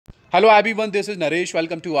Hello everyone, this is Naresh.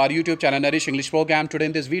 Welcome to our YouTube channel Naresh English Program. Today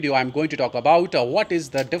in this video, I'm going to talk about what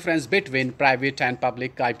is the difference between private and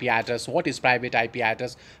public IP address. What is private IP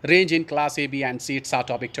address? Range in class A, B and C. It's our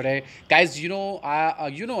topic today. Guys,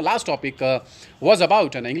 last topic was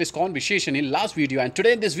about an English conversation in last video. And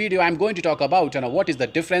today in this video, I'm going to talk about what is the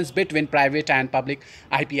difference between private and public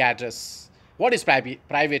IP address. What is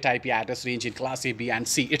private IP address, range in class A, B and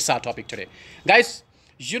C? It's our topic today. Guys,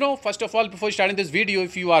 first of all, before starting this video,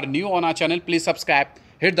 if you are new on our channel, please subscribe,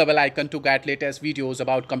 hit the bell icon to get latest videos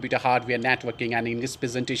about computer hardware, networking and English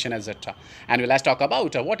presentation, etc. And let's talk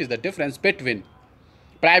about what is the difference between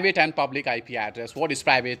private and public IP address. What is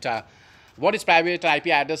private IP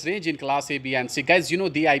address, range in class A, B and C? Guys,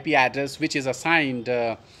 the IP address which is assigned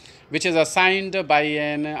by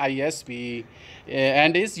an ISP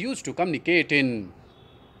and is used to communicate in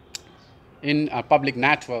a public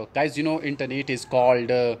network. Guys, internet is called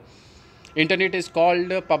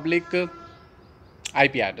public IP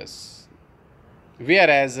address,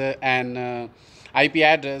 whereas an IP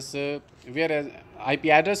address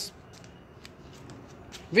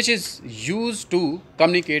which is used to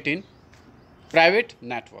communicate in private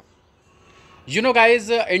network. Guys,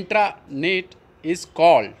 intranet is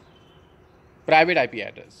called private IP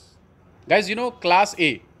address. Guys, class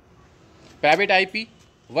A private IP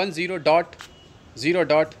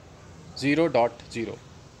 10.0.0.0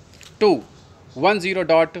 to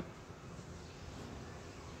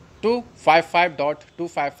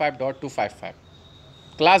 10.255.255.255.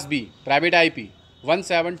 Class B private IP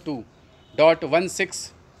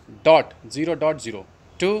 172.16.0.0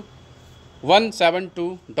 to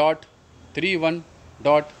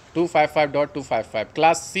 172.31.255.255.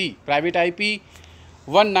 Class C private IP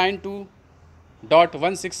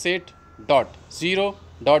 192.168.0.0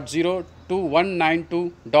 to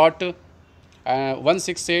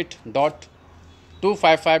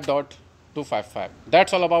 192.168.255.255.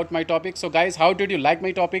 That's all about my topic. So guys, how did you like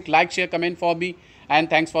my topic? Like, share, comment for me, and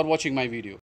thanks for watching my video.